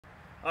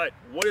Alright,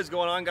 what is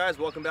going on, guys?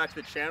 Welcome back to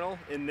the channel.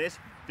 In this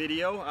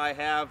video, I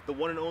have the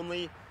one and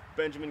only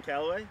Benjamin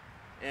Callaway.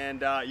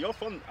 And you're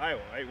from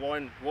Iowa, right?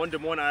 One Des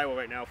Moines, Iowa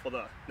right now for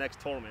the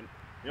next tournament.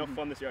 You're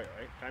from this area,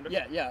 right? Kind of?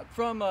 Yeah.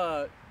 From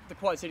the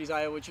Quad Cities,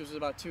 Iowa, which is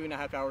about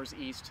 2.5 hours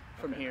east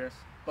from here. Nice.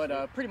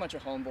 But pretty much a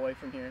homeboy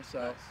from here,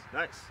 so.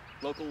 Nice.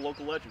 Local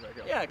legend right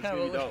here. Yeah, kind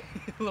of a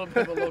little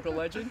bit of a local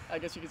legend, I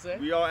guess you could say.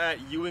 We are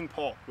at Ewing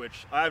Park,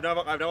 which I've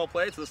never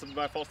played, so this is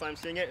my first time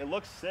seeing it. It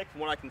looks sick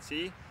from what I can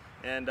see.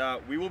 And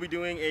we will be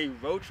doing a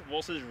Roach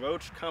versus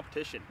Roach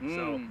competition.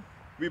 So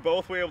we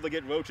both were able to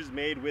get Roaches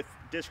made with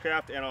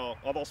Dishcraft and our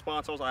other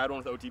sponsors. I had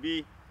one with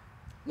OTB.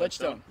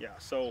 Ledgestone. Yeah,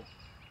 so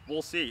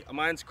we'll see.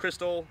 Mine's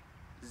Crystal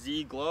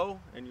Z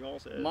Glow, and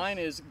yours is? Mine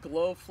is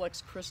Glow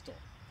Flex Crystal.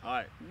 All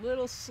right.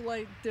 Little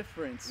slight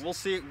difference. We'll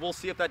see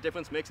if that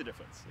difference makes a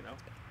difference, you know?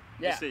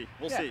 Yeah.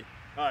 We'll see.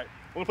 All right.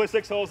 We're going to play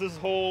 6 holes. This is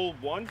hole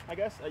 1, I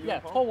guess, at Ewing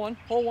Park?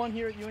 hole one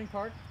here at Ewing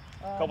Park.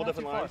 Couple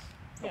different lines.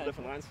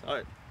 All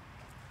right.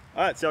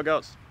 All right, see how it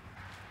goes.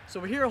 So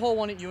we're here at hole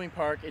 1 at Ewing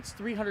Park. It's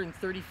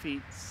 330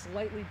 feet,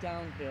 slightly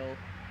downhill.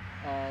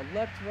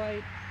 Left,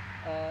 right,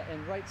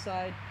 and right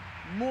side.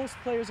 Most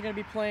players are going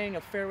to be playing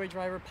a fairway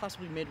driver,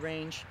 possibly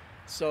mid-range.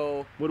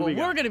 So we're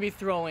going to be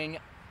throwing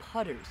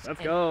putters.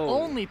 Let's go.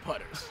 Only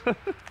putters.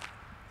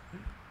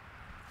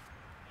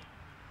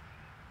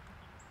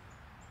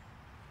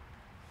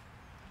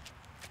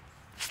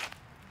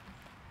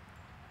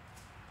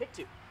 Pick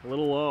 2. A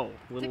little low,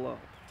 low.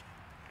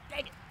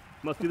 Dang it.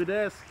 Must be the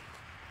disc.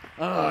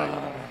 Kind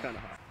of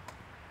hot.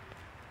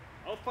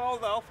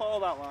 I'll follow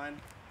that line.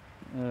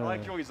 I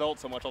like your result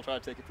so much, I'll try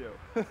to take it too.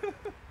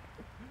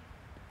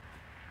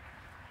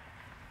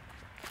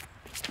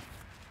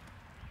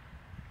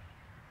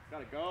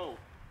 Gotta go.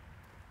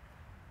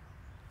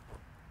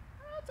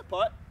 It's a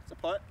putt. It's a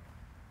putt.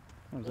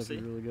 That was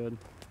actually really good.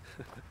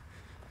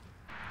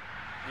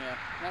 Yeah,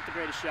 not the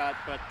greatest shot,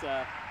 but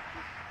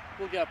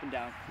we'll get up and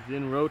down. It's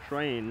in Roach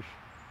range,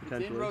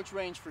 potentially. It's in Roach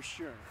range for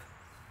sure.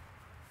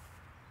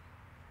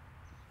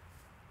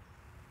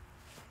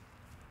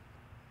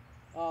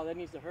 Oh, that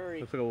needs to hurry.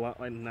 Looks like a nice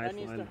line. That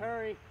needs to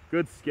hurry.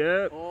 Good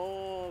skip.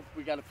 Oh,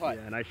 we got a putt.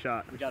 Yeah, nice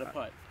shot. We got a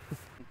putt.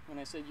 When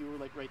I said you were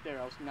like right there,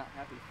 I was not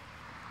happy.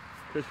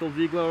 Crystal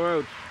Z Glow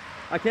Roach.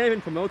 I can't even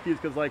promote these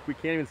because like we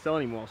can't even sell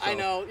anymore. So I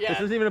know. Yeah.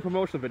 This isn't even a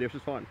promotional video. It's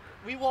just fun.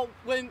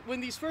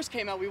 When these first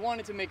came out, we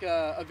wanted to make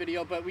a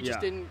video, but we just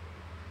didn't.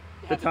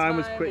 The time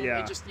was quick. Yeah.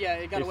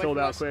 It got away sold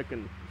from out us. quick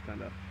and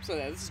kind of. So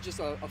yeah, this is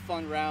just a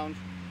fun round.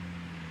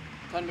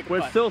 Time to make a but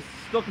putt. it's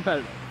still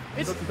competitive.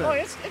 It's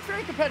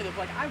very competitive.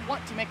 Like I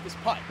want to make this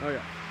putt. Oh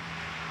yeah.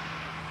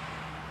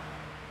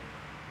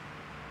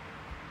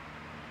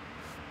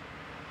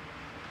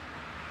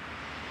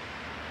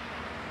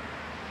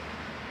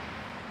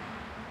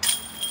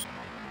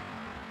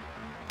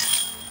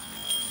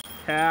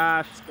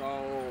 Cash. Let's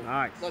go.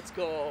 Nice. Let's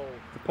go.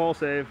 It's a pole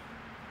save.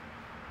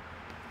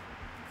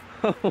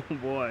 Oh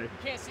boy. You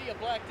can't see a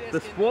black disc.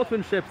 The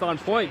sportsmanship's on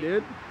point,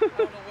 dude. I don't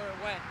know where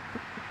it went.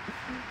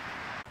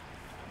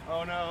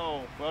 Oh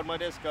no, where'd my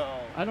disc go?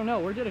 I don't know,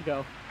 where did it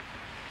go?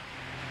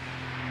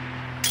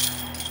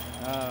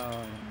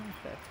 Oh,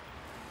 okay.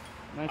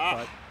 Nice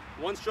putt.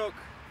 1 stroke,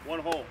 1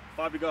 hole,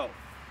 5 to go.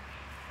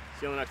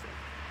 See you on the next one.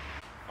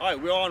 All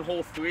right, we're on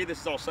hole 3. This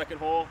is our second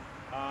hole.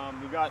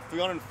 We've got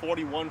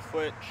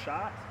 341-foot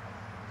shot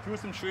through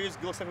some trees.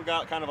 It looks like we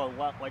got kind of a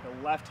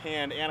left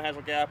hand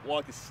anhydrous gap, or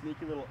like a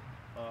sneaky little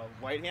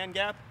right hand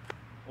gap,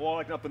 or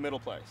like an up the middle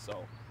play.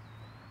 So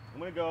I'm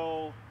gonna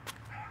go.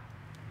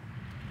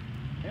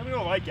 I'm gonna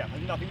go right gap.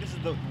 I think this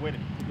is the way to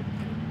get the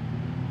field.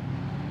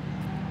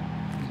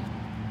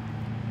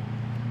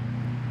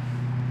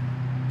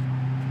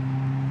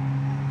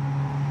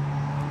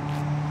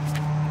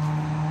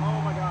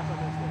 Oh my gosh, I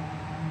missed it.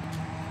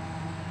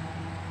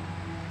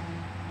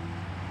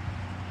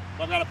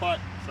 But I got a putt.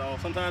 So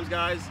sometimes,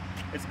 guys,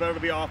 it's better to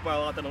be off by a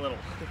lot than a little.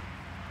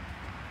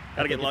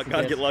 Gotta get lucky.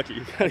 I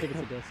think it's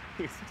a disc.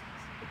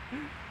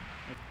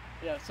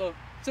 Yeah, so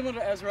similar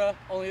to Ezra,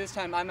 only this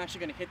time I'm actually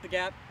going to hit the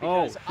gap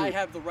because I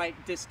have the right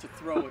disc to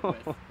throw it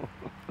with.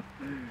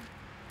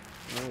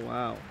 Oh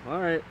wow! All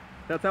right,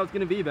 that's how it's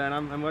going to be, Ben.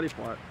 I'm ready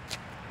for it.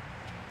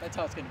 That's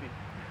how it's going to be.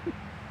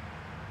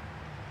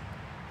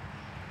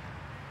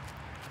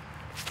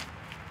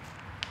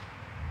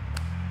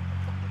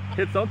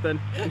 Hit something.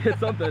 Hit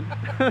something.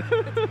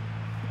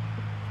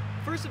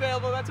 First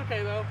available. That's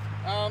okay though.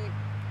 On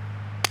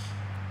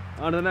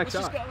to the next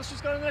shot. Let's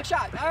just go to the next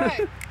shot. All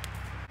right.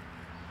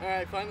 All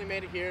right. Finally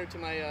made it here to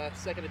my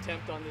second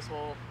attempt on this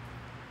hole.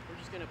 We're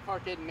just gonna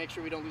park it and make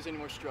sure we don't lose any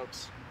more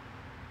strokes,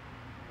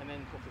 and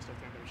then hopefully start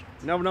throwing better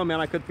shots. You never know,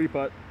 man. I could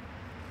 3-putt.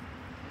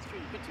 That's true.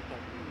 You could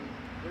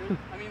 2-putt.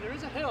 I mean, there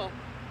is a hill.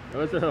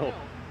 There is a hill.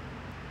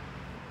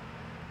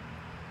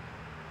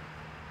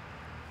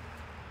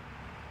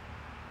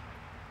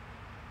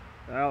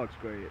 That looks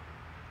great.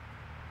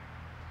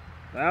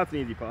 That's an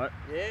easy putt.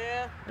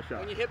 Yeah. Nice shot.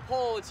 When you hit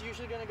pole, it's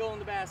usually going to go in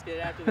the basket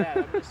after that.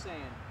 I'm just saying.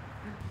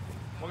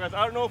 Well, guys,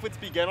 I don't know if it's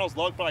beginner's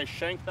luck, but I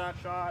shanked that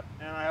shot,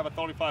 and I have a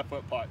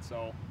 35-foot putt,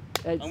 so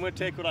I'm gonna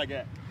take what I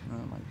get. Oh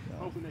my god.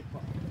 Hope we make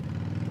fun.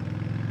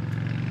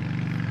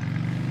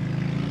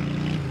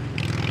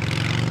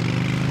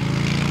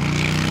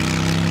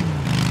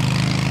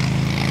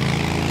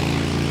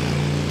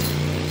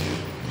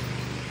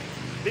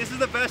 This is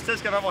the best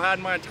disc I've ever had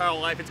in my entire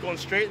life. It's going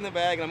straight in the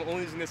bag, and I'm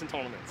only using this in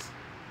tournaments.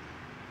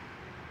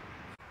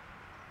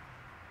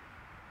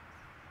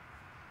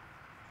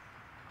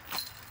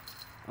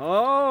 Oh!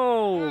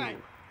 All right.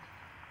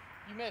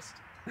 You missed.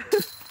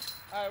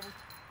 All right,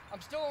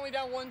 I'm still only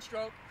down 1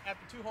 stroke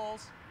after 2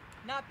 holes.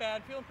 Not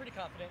bad, feeling pretty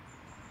confident.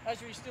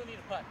 Ezra, you still need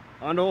a putt.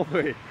 On to hole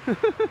 3.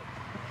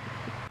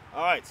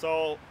 All right,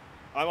 so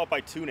I'm up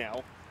by 2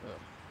 now.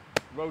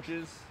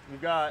 Roaches.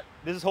 We've got,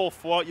 this is hole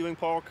 4 at Ewing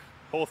Park,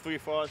 hole 3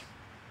 for us.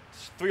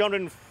 It's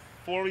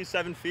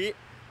 347 feet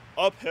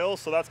uphill,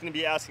 so that's going to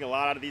be asking a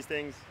lot out of these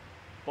things.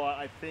 But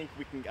I think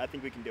we can do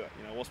it.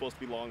 You know, we're supposed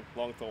to be long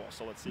throw,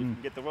 so let's see if we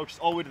can get the Roaches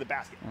all the way to the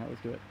basket. All right,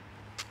 let's do it.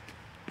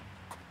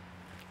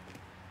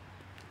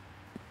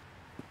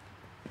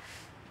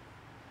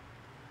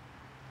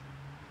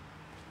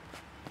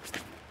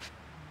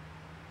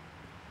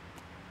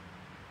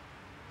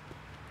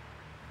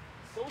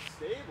 So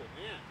stable,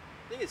 man.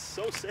 I think it's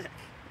so sick.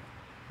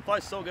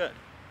 Flies so good.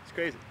 It's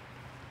crazy.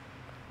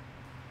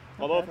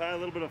 Although if I had a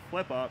little bit of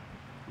flip up,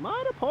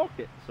 might have poked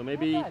it. So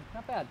maybe Not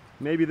bad.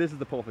 maybe this is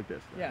the perfect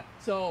disc. Yeah,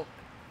 so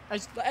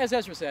as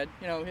Ezra said,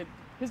 you know,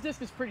 his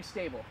disc is pretty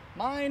stable.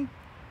 Mine,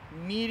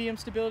 medium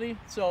stability,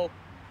 so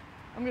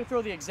I'm gonna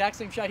throw the exact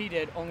same shot he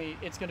did, only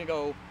it's gonna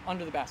go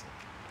under the basket.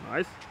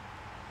 Nice.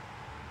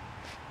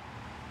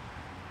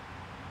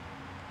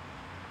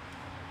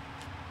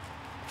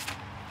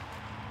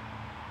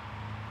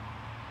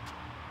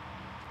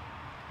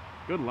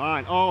 Good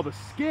line. Oh, the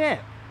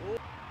skip.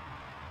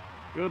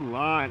 Good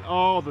line.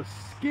 Oh, the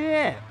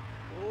skip.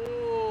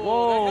 Oh,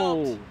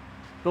 Whoa. that helped.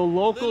 The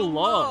local Little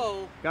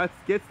love low.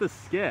 gets the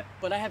skip.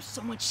 But I have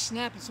so much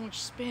snap and so much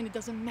spin, it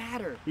doesn't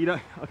matter. He does.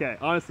 Okay,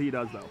 honestly, he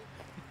does though.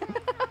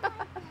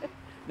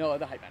 No,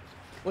 the height matters.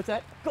 What's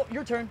that? Go,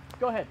 your turn.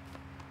 Go ahead.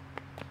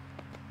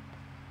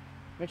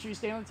 Make sure you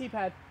stay on the tee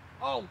pad.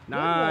 Oh,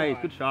 Nice.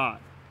 one. Good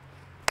shot.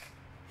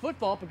 Foot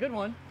fault, but good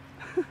one.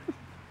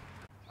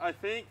 I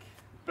think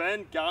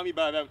Ben got me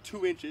by about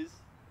 2 inches.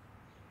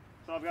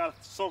 So I've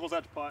got circles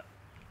at the putt.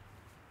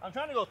 I'm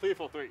trying to go 3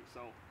 for 3,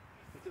 so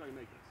let's see if I can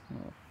make this.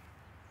 Oh.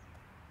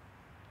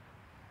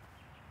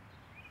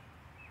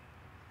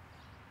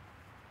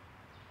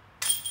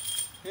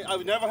 Hey,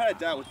 I've never had a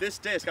doubt with this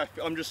disc.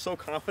 I'm just so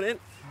confident.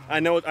 I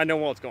know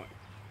where it's going.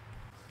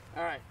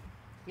 All right,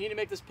 need to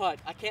make this putt.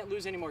 I can't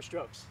lose any more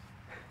strokes.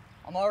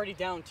 I'm already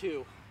down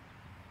 2.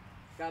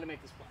 Got to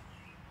make this putt.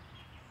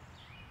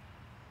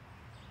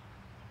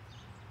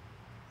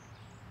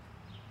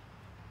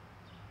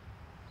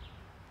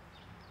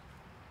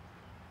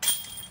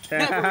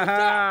 Never in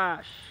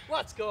doubt.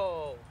 Let's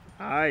go.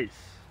 Nice.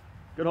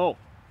 Good hole.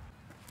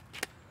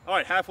 All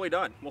right, halfway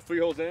done. Well, 3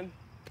 holes in.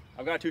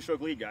 I've got a 2-stroke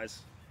lead,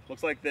 guys.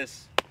 Looks like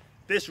this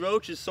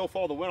Roach is so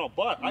far the winner,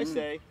 but I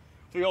say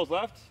 3 holes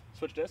left,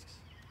 switch discs.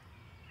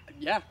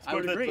 Yeah, I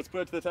would agree. Let's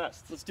put it to the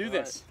test. Let's do All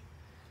this.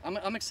 Right.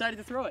 I'm excited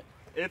to throw it.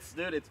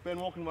 Dude, it's been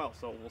working well,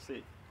 so we'll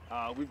see.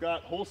 We've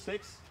got hole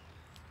 6,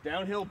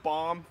 downhill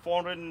bomb,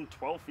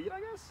 412 feet, I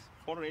guess?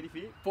 480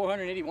 feet?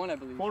 481, I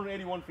believe.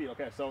 481 feet,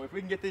 okay. So if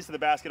we can get these to the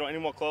basket or any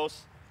more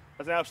close,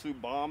 that's an absolute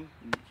bomb.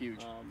 Huge.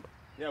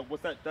 Yeah,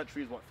 what's that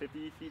tree is what,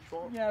 50 feet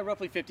short? Yeah,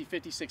 roughly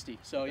 50, 60.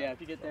 So yeah, if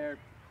you get there,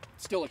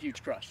 still a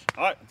huge crush.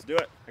 All right, let's do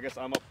it. I guess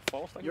I'm up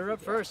first. You're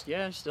up first,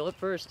 yeah, still up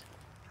first.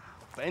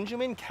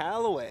 Benjamin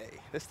Callaway.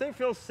 This thing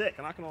feels sick,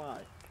 I'm not gonna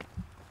lie.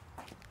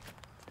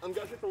 I'm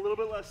guessing it's a little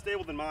bit less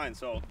stable than mine,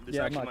 so this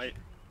actually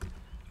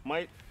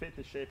might fit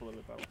the shape a little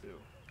bit better too.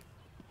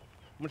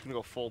 I'm just gonna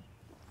go full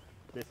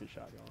distance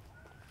shot, y'all.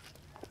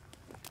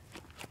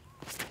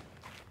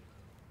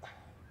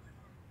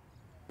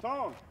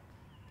 Tom!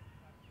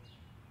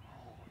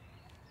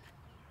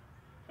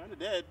 Kinda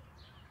dead.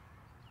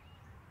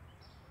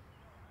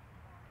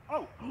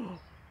 Oh!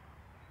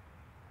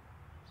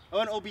 I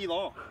went OB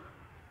long.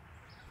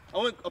 I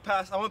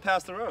went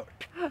past the road.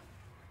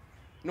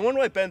 No wonder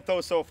why Ben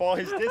throws so far.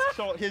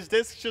 His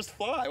discs just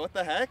fly. What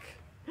the heck?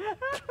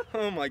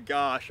 Oh my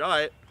gosh! All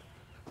right.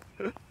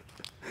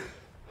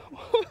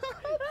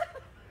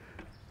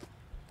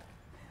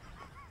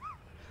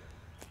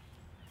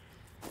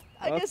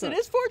 I guess it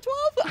is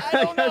 412.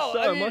 I don't know. So,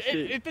 I mean, must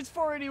be. if it's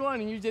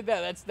 481 and you did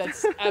that,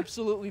 that's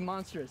absolutely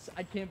monstrous.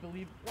 I can't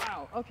believe.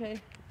 Wow. Okay.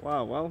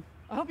 Wow, well.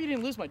 I hope you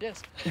didn't lose my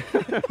disc.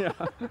 Yeah.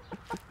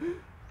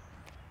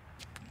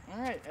 All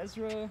right,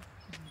 Ezra,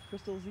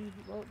 Crystal Z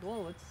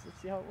Glow. Let's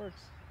see how it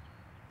works.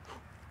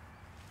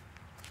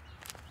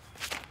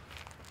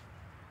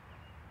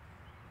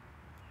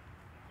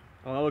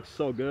 Oh, that looks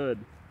so good.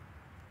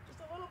 Just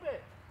a little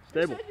bit.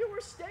 Stable. You said you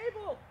were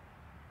stable.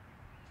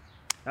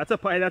 That's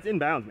that's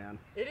inbounds, man.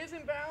 It is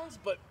in bounds,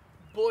 but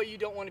boy, you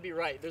don't want to be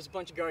right. There's a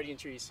bunch of guardian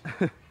trees.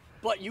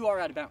 But you are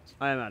out of bounds.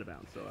 I am out of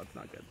bounds, so that's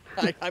not good.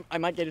 I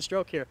might get a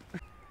stroke here.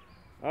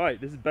 All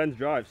right, this is Ben's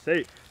drive.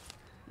 Safe.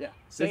 Yeah.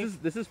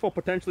 This is for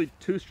potentially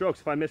 2 strokes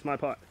if I miss my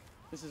putt.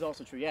 This is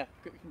also true, yeah.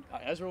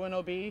 Ezra went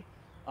OB.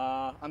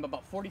 I'm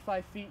about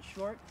 45 feet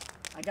short.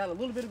 I got a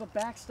little bit of a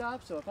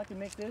backstop, so if I can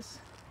make this,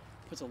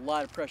 puts a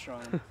lot of pressure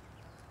on him.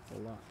 A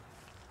lot.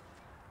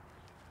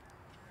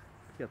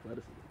 The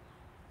athleticism.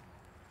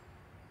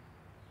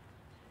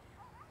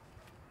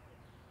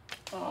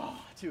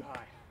 Oh, too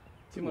high.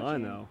 Too much. I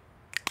know.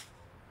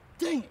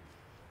 Dang it.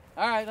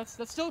 All right, that's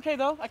still okay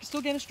though. I can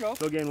still gain a stroke.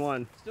 Still gain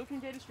 1. Still can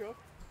gain a stroke.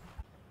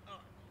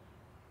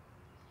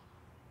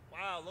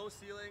 Wow, low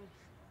ceiling.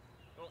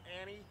 Little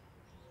Annie.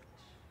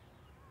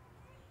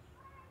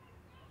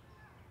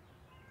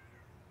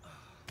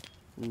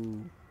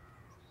 Ooh.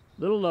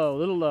 Little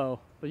low.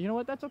 But you know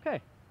what? That's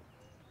okay.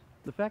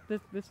 The fact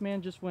that this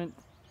man just went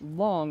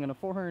long in a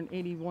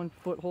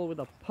 481-foot hole with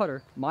a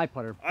putter, my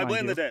putter. I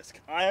blame the disc.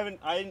 I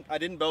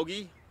didn't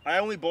bogey. I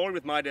only bogeyed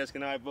with my disc,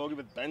 and I bogeyed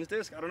with Ben's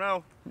disc. I don't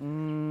know.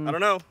 I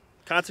don't know.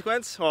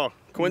 Consequence? Oh,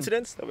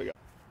 coincidence? There we go.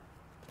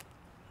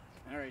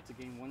 All right, to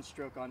gain 1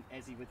 stroke on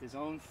Ezzy with his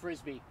own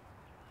frisbee.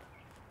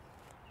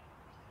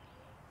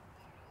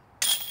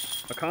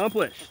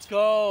 Accomplished. Let's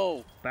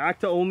go. Back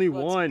to only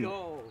Let's 1.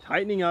 go.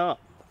 Tightening up.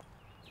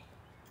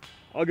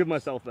 I'll give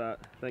myself that.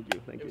 Thank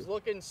you. It was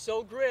looking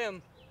so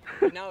grim,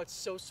 but now it's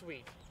so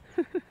sweet.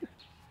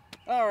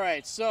 All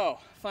right, so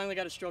finally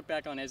got a stroke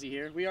back on Ezzy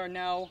here. We are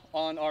now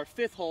on our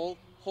 5th hole,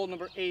 hole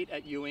number 8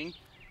 at Ewing.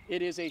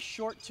 It is a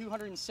short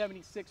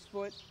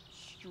 276-foot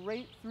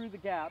straight through the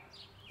gap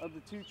of the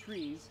 2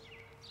 trees.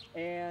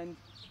 And,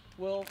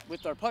 well,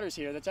 with our putters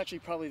here, that's actually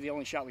probably the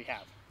only shot we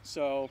have.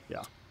 So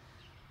Yeah.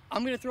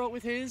 I'm going to throw it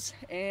with his,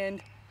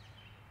 and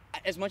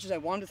as much as I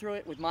wanted to throw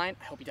it with mine,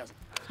 I hope he doesn't.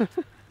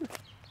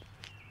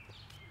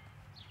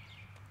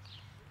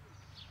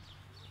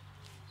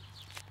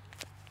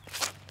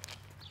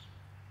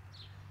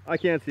 I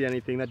can't see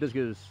anything. That disc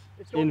is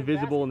going in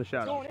invisible in the basket.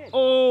 It's shadows. going in.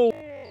 Oh!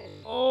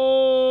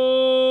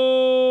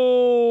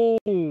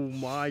 Oh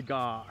my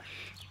gosh.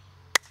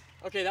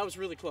 Okay, that was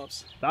really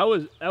close. That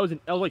was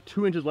like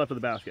 2 inches left of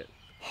the basket.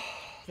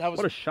 That was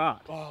What a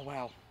shot. Oh,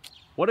 wow.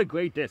 What a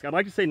great disc. I'd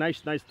like to say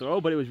nice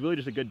throw, but it was really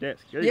just a good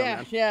disc. There you go,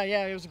 man.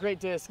 Yeah, it was a great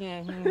disc.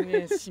 Yeah,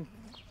 yes.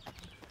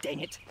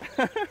 Dang it.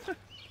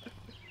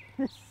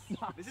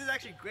 This is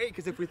actually great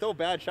because if we throw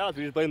bad shots,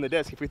 we just blame the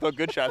disc. If we throw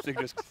good shots, we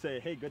can just say,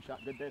 hey, good shot,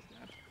 good disc,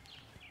 man.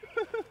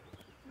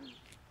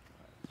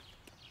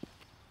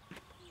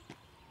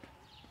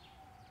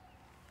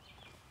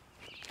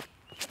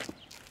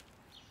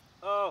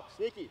 Oh,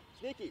 sneaky.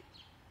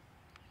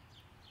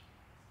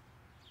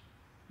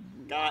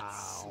 Got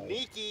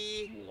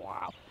sneaky.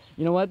 Wow.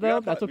 You know what, though?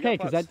 got That's putts. We okay, got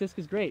because that putts. disc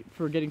is great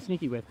for getting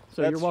sneaky with.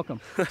 So you're welcome.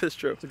 That's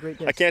true. It's a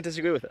great I disc. can't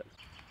disagree with it.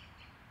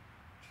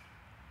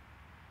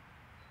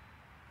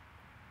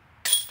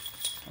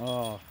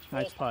 Oh,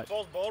 nice putt.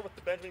 Falls ball with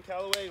the Benjamin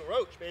Callaway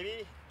Roach,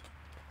 baby.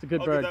 It's a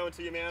good I'll give bird. that one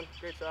to you, man.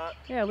 Great shot.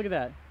 Yeah, look at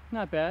that.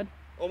 Not bad.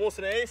 Almost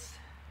an ace,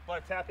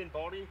 but tap in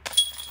baldy.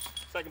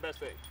 Second best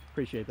thing.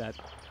 Appreciate that.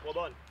 Well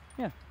done.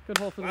 Yeah, good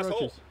hole for the Last Roaches.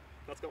 hole.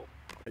 Let's go.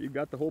 You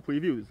got the whole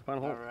previews.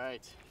 Final hole. All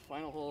right,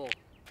 final hole.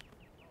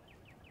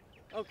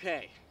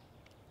 Okay,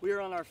 we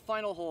are on our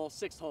final hole,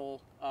 6th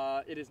hole.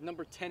 It is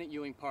number 10 at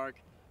Ewing Park.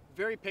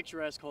 Very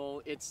picturesque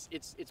hole. It's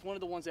one of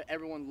the ones that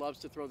everyone loves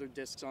to throw their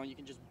discs on. You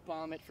can just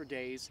bomb it for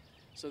days.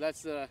 So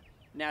that's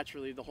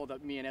naturally the hole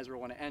that me and Ezra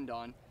want to end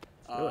on.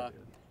 Really good.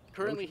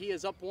 Currently he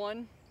is up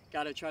 1.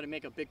 Got to try to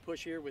make a big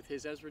push here with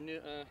his Ezra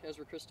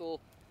Crystal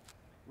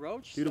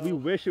Roach. Dude, so we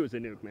wish it was a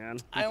nuke, man.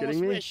 I You almost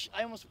kidding me?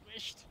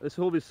 wished. This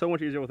will be so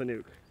much easier with a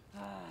nuke.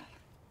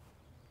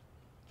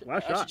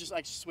 Last I shot. should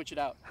just switch it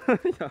out.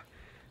 Yeah.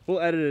 We'll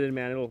edit it in,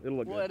 man. It'll look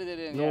We'll good. edit it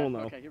in. No Yeah. one will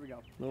know. Okay, here we go.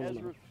 No one will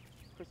Ezra know.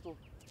 Crystal.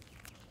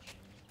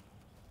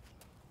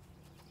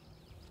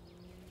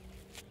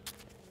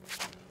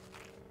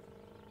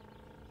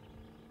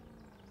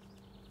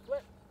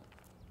 Flip.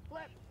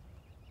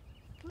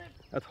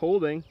 That's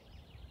holding.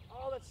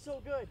 Oh, that's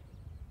so good.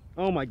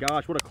 Oh my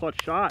gosh, what a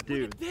clutch shot,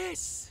 dude. Look at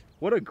this.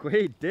 What a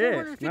great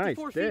disc.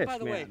 454 Nice feet, disc, by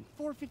the man. way.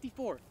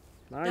 454.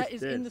 Nice That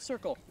is in the disc.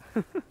 circle.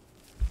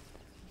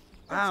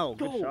 Wow,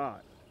 go. good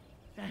shot.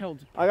 That held.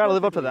 I gotta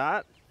live up to perfectly.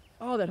 that.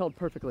 Oh, that held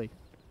perfectly. Did I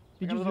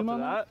you gotta live zoom up on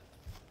to that?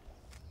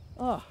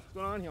 Oh, What's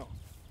going on here?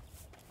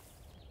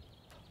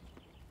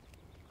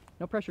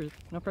 no pressure.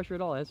 No pressure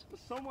at all, Ez.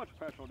 There's so much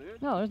pressure,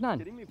 dude. No, there's none.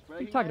 Kidding me? What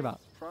are you talking about?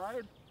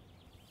 Pride.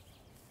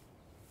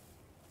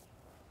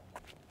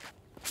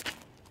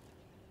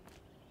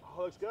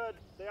 Oh, looks good.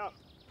 Stay up.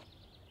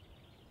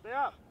 Stay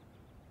up.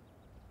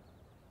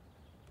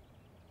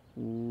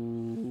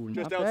 Ooh,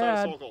 Just not outside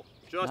bad. of circle.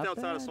 Just Not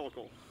outside of bad.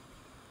 circle.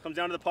 Comes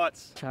down to the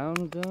putts. Dum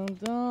dum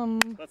dum.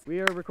 Let's- We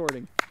are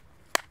recording.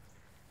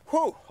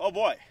 Whew, oh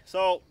boy.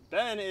 So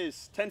Ben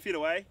is 10 feet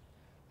away,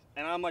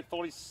 and I'm like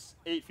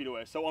 48 feet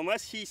away. So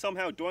unless he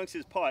somehow doinks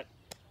his putt,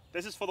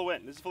 this is for the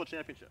win. This is for the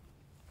championship.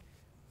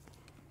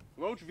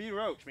 Roach v.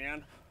 Roach,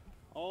 man.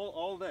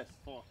 All this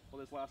for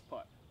this last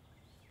putt.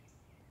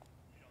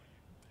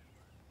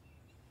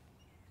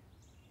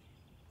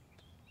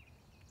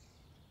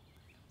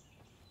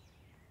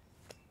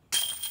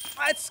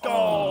 Let's go.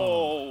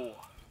 Oh.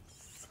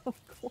 So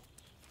close.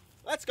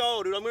 Let's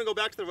go, dude. I'm gonna go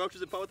back to the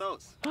Roaches and putt with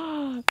those.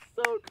 So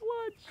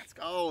clutch. Let's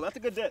go. That's a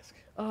good disc.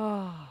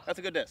 Oh. That's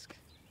a good disc.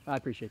 I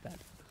appreciate that.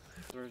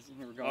 Here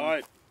we're going. All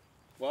right.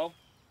 Well,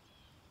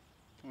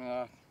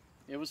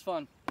 it was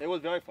fun. it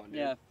was very fun, dude.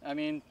 Yeah, I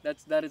mean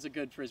that is a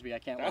good frisbee. I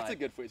can't lie. That's a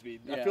good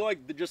frisbee. I Yeah. feel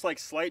like they're just like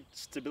slight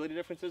stability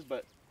differences,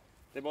 but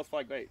they both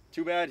fly great.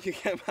 Too bad you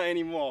can't buy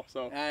any more.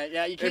 So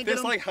Yeah, you can't if get this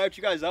them. like hyped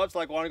you guys up to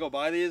like want to go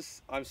buy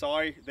these, I'm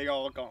sorry, they are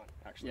all gone.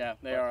 Actually. Yeah,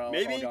 they But are all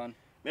maybe gone.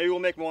 maybe we'll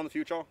make more in the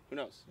future. Who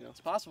knows? You know.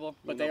 It's possible,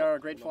 but We'll they know. are a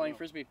great We'll flying know.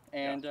 frisbee,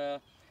 and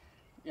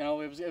you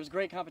know, it was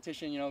great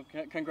competition. You know,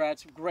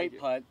 congrats, great Thank you.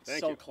 putt, Thank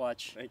so you.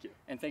 clutch. Thank you.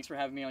 And thanks for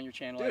having me on your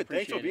channel. I Dude,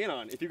 thanks appreciate for being it.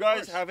 on. If you guys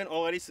course. haven't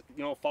already,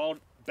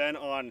 followed Ben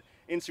on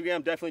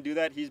Instagram, definitely do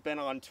that. He's been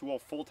on tour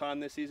full time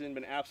this season,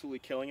 been absolutely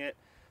killing it.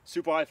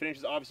 Super high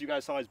finishes. Obviously, you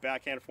guys saw his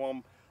backhand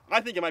form.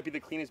 I think it might be the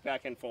cleanest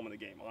backhand form in the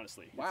game,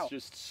 honestly. Wow. It's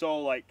just so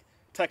like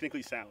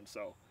technically sound.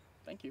 So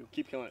Thank you.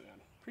 keep killing it,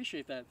 man.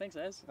 Appreciate that. Thanks,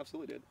 Ez.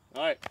 Absolutely, dude.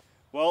 All right.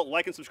 Well,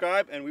 like and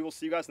subscribe, and we will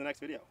see you guys in the next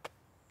video.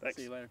 Thanks.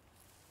 See you later.